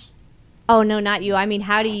use this. Oh no, not you. I mean,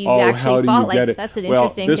 how do you how actually do fall? you Like get it? that's an Well,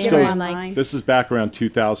 interesting this thing. goes- Where I'm like, This is back around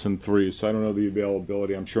 2003, so I don't know the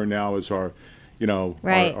availability. I'm sure now as our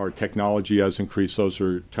technology has increased, those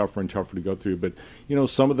are tougher and tougher to go through. But,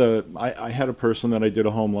 some of I had a person that I did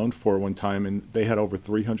a home loan for one time, and they had over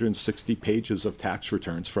 360 pages of tax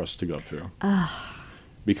returns for us to go through.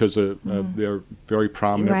 Because they're very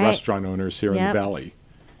prominent restaurant owners here in the Valley.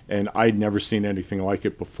 And I'd never seen anything like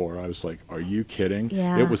it before. I was like, are you kidding?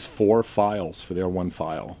 Yeah. It was 4 files for their one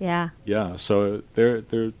file. yeah, Yeah, so they're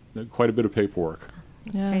quite a bit of paperwork.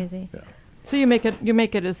 Yeah. crazy. Yeah. So you make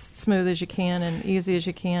it as smooth as you can and easy as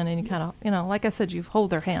you can, and you kind of, like I said, you hold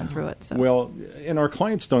their hand through it. So. Well, and our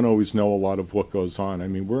clients don't always know a lot of what goes on. I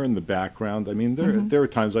mean, we're in the background. I mean, there are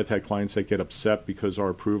times I've had clients that get upset because our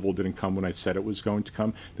approval didn't come when I said it was going to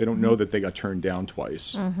come. They don't know that they got turned down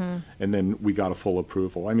twice, and then we got a full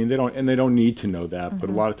approval. I mean, they don't need to know that. But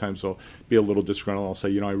a lot of times they'll be a little disgruntled. I'll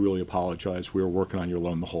say, I really apologize. We were working on your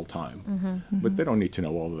loan the whole time. But they don't need to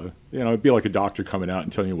know all the. It'd be like a doctor coming out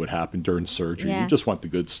and telling you what happened during surgery. Yeah. You just want the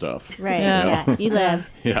good stuff. Right. Yeah. Yeah. You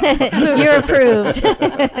lived. Yeah. You're approved.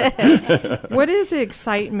 What is the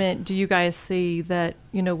excitement do you guys see that,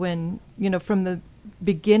 when, from the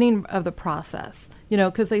beginning of the process,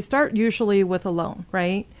 because they start usually with a loan,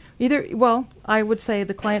 right? I would say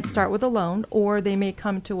the clients start with a loan, or they may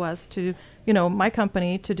come to us to, my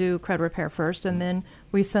company to do credit repair first, and then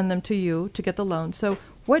we send them to you to get the loan. So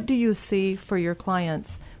what do you see for your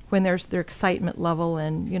clients when there's their excitement level,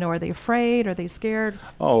 and, are they afraid? Are they scared?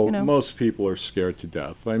 Most people are scared to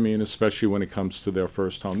death. I mean, especially when it comes to their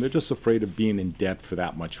first home. They're just afraid of being in debt for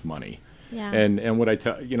that much money. Yeah. And what I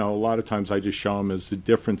tell, a lot of times I just show them is the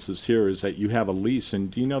differences here is that you have a lease,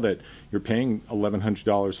 and do you know that you're paying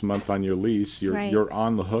 $1,100 a month on your lease? You're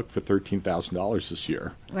on the hook for $13,000 this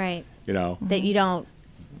year. Right. That you don't.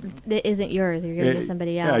 That isn't yours. You're giving it to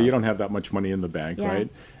somebody else. Yeah, you don't have that much money in the bank, right?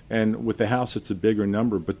 And with the house, it's a bigger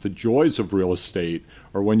number. But the joys of real estate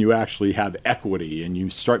are when you actually have equity and you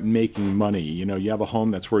start making money. You have a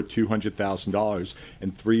home that's worth $200,000,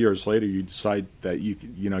 and 3 years later you decide that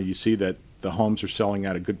you see that the homes are selling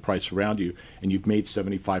at a good price around you, and you've made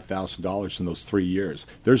 $75,000 in those 3 years.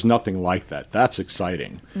 There's nothing like that. That's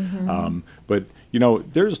exciting. But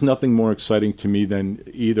there's nothing more exciting to me than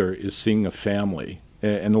either is seeing a family.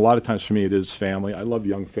 And a lot of times for me it is family. I love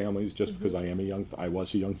young families just because I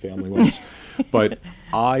was a young family once. But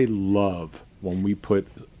I love when we put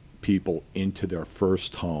people into their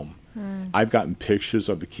first home. I've gotten pictures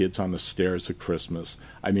of the kids on the stairs at Christmas.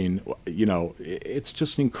 I mean, it's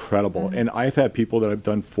just incredible. And I've had people that I've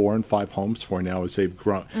done 4 and 5 homes for now as they've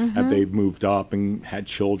grown, they've moved up and had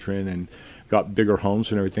children, and got bigger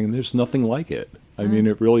homes and everything. And there's nothing like it. I mean,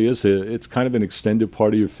 it really is. It's kind of an extended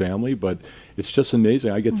part of your family, but it's just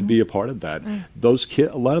amazing. I get to be a part of that. Those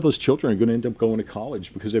a lot of those children are going to end up going to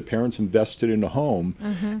college because their parents invested in a home,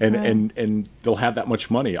 and they'll have that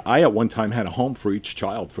much money. I at one time had a home for each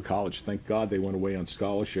child for college. Thank God they went away on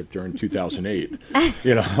scholarship during 2008.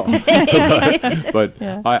 You know, but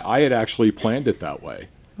I had actually planned it that way.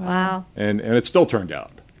 Wow. And it still turned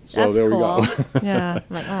out. So That's there cool. we go. Yeah,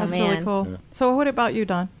 Like, oh, that's man. really cool. Yeah. So what about you,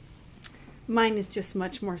 Dawn? Mine is just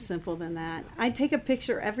much more simple than that. I take a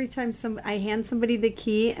picture every time I hand somebody the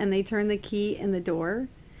key and they turn the key in the door.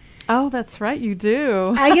 Oh, that's right, you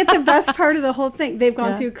do. I get the best part of the whole thing. They've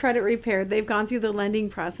gone Yeah. through credit repair. They've gone through the lending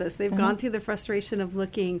process. They've gone through the frustration of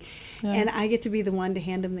looking. Yeah. And I get to be the one to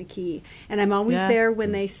hand them the key. And I'm always there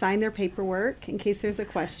when they sign their paperwork in case there's a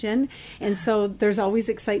question. And so there's always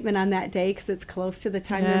excitement on that day because it's close to the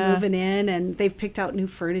time they're moving in and they've picked out new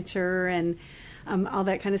furniture and all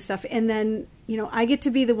that kind of stuff. And then, you know, I get to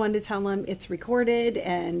be the one to tell them it's recorded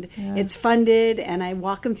and it's funded, and I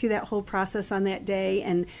walk them through that whole process on that day.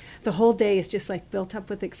 And the whole day is just like built up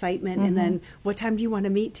with excitement. And then, what time do you want to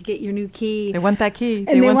meet to get your new key? They want that key.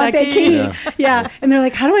 And they want that key. Yeah. Yeah. And they're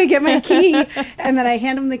like, how do I get my key? And then I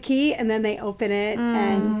hand them the key and then they open it.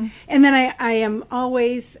 And then I am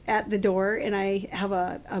always at the door and I have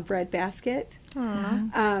a bread basket.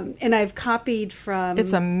 And I've copied from...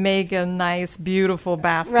 It's a mega nice, beautiful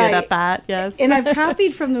basket Right. at that, yes. And I've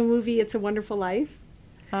copied from the movie It's a Wonderful Life.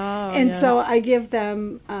 Oh, And so yes. I give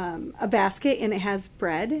them a basket and it has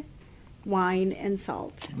bread, wine, and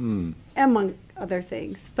salt, among other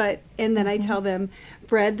things. And then I tell them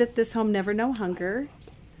bread that this home never know hunger.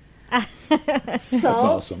 That's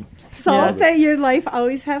awesome. Salt that your life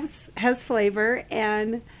always has flavor,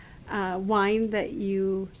 and wine that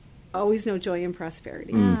you always know joy and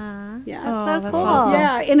prosperity. Yeah. Oh, That's so that's cool. awesome.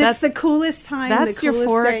 Yeah, and That's- it's the coolest time. That's the coolest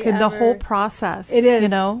euphoric day in the ever. whole process. It is. You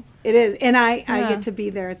know? It is. And I Yeah. get to be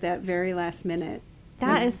there at that very last minute.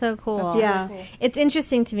 That is so cool. Yeah. It's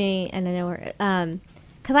interesting to me, and I know we're,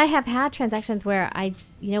 because I have had transactions where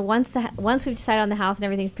once we've decided on the house and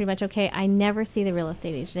everything's pretty much okay, I never see the real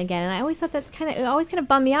estate agent again, and I always thought it always kind of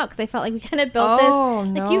bummed me out because I felt like we kind of built Oh,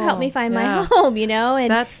 this, like you helped me find my yeah. home, you know,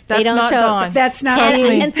 and That's they don't not show Dawn. That's not and,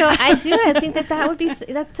 me. and so I think that would be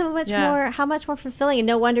that's so much Yeah. more, how much more fulfilling, and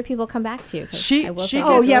no wonder people come back to you. 'Cause She- I will she say gets-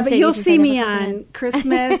 Oh real yeah, estate but you'll agents see I me never come on in.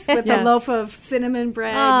 Christmas with Yes. a loaf of cinnamon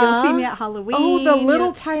bread. You'll see me at Halloween. Oh, the little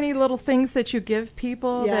You'll- tiny little things that you give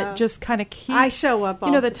people Yeah. that just kind of keep. I show up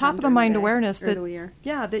all the the top time of the during mind the day, awareness or that the year.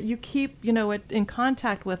 that you keep it in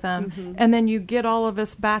contact with them, and then you get all of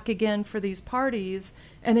us back again for these parties,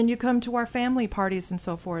 and then you come to our family parties and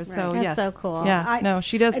so forth. So Right. That's yes, so cool. Yeah, no,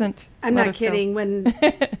 she doesn't. I'm let not us go. kidding when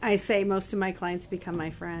I say most of my clients become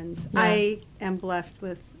my friends. Yeah. I am blessed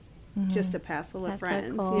with just a passel of That's so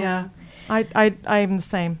friends. cool. Yeah, I'm the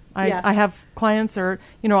same. I have clients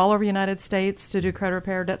all over the United States to do credit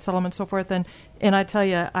repair, debt settlement, so forth, and I tell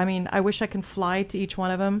you, I mean, I wish I can fly to each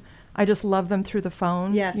one of them. I just love them through the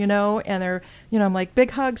phone, Yes. and they're, I'm like,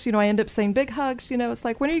 big hugs, I end up saying big hugs, it's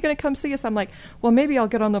like, when are you going to come see us? I'm like, well, maybe I'll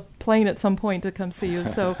get on the plane at some point to come see you.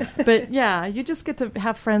 So, but yeah, you just get to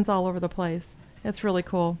have friends all over the place. It's really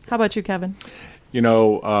cool. How about you, Kevin?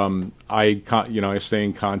 I stay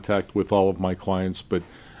in contact with all of my clients, but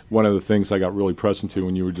one of the things I got really present to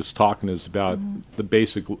when you were just talking is about the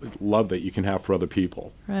basic love that you can have for other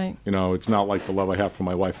people. Right. It's not like the love I have for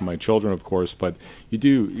my wife and my children, of course, but you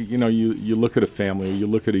do, you look at a family, you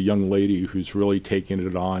look at a young lady who's really taking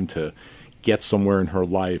it on to get somewhere in her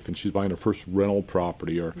life, and she's buying her first rental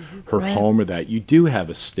property or her Right. home or that. You do have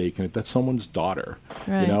a stake in it. That's someone's daughter,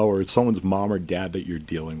 Right. or it's someone's mom or dad that you're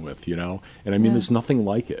dealing with, And I mean, there's nothing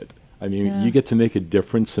like it. I mean, Yeah. you get to make a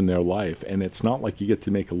difference in their life, and it's not like you get to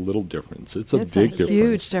make a little difference. It's a It's big a difference.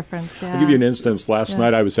 huge difference. Yeah. I'll give you an instance. Last Yeah.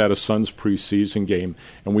 night I was at a Suns preseason game,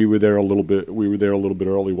 and we were there a little bit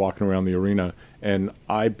early, walking around the arena, and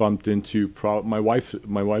I bumped into my wife.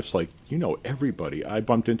 My wife's like, everybody. I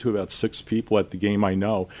bumped into about 6 people at the game I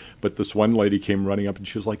know, but this one lady came running up, and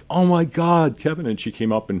she was like, "Oh my God, Kevin!" And she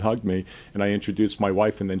came up and hugged me, and I introduced my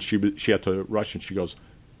wife, and then she had to rush, and she goes,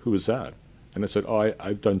 "Who is that?" And I said, "Oh,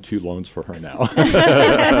 I've done 2 loans for her now."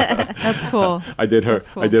 That's cool. I did her. That's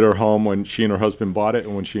cool. I did her home when she and her husband bought it,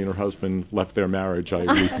 and when she and her husband left their marriage, I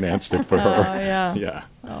refinanced it for her. Oh, yeah. Yeah.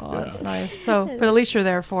 Oh, Yeah. that's nice. So, but at least you're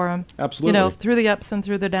there for them. Absolutely. Through the ups and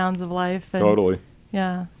through the downs of life. And Totally.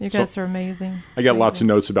 Yeah, you So- guys are amazing. I get lots of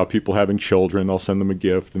notes about people having children. I'll send them a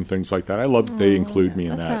gift and things like that. I love that they include me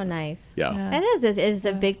in That's that. so nice. Yeah. Yeah. It is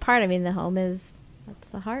a big part. I mean, the home that's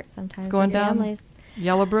the heart sometimes. It's going of down families.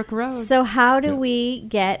 Yellowbrook Road. So how do Yeah. we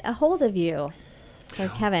get a hold of you? So,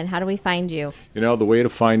 Kevin, how do we find you? The way to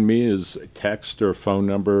find me is text or phone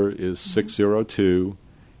number is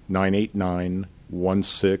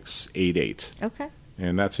 602-989-1688. Okay.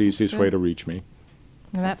 And that's the easiest way to reach me.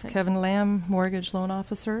 And that's Kevin Lambe, mortgage loan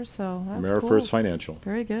officer. So that's AmeriFirst cool. Financial.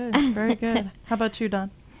 Very good. Very good. How about you,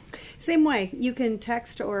 Don? Same way. You can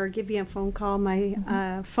text or give me a phone call.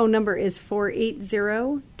 My phone number is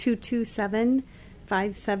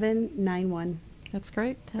 480-227-5791. That's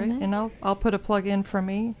great. So Great. nice. And I'll put a plug in for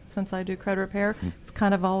me since I do credit repair. It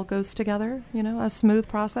kind of all goes together, a smooth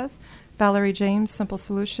process. Valeri James, Simple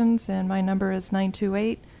Solutions, and my number is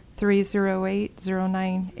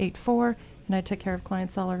 928-308-0984. And I take care of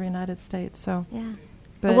clients all over the United States. So Yeah.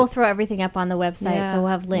 But we'll throw everything up on the website, Yeah, so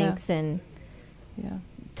we'll have yeah. links and yeah.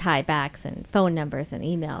 tiebacks and phone numbers and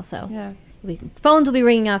email. So Yeah. phones will be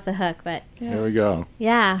ringing off the hook, but There we go.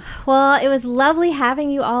 yeah. Well, it was lovely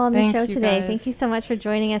having you all on the Thank show you, today. guys. Thank you so much for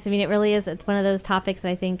joining us. I mean, it really is. It's one of those topics that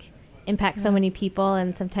I think impacts so many people,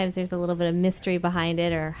 and sometimes there's a little bit of mystery behind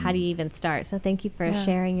it, or how do you even start? So thank you for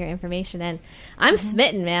sharing your information. And I'm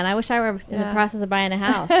smitten, man. I wish I were in the process of buying a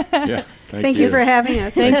house. Yeah. Thank you for having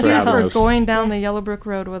us. Thank for you having for us. going down the Yellowbrook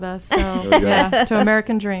Road with us. So, There we go. yeah, to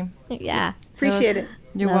American Dream. Yeah. Appreciate it.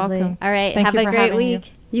 You're Lovely. welcome. All right. Thank have you a for great having you.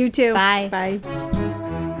 week. You too. Bye. Bye.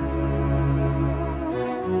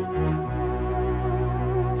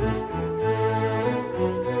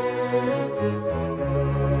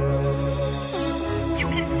 You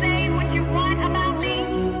can say what you want about me,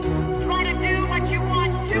 try to do what you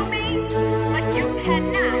want to me, but you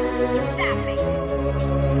cannot stop me.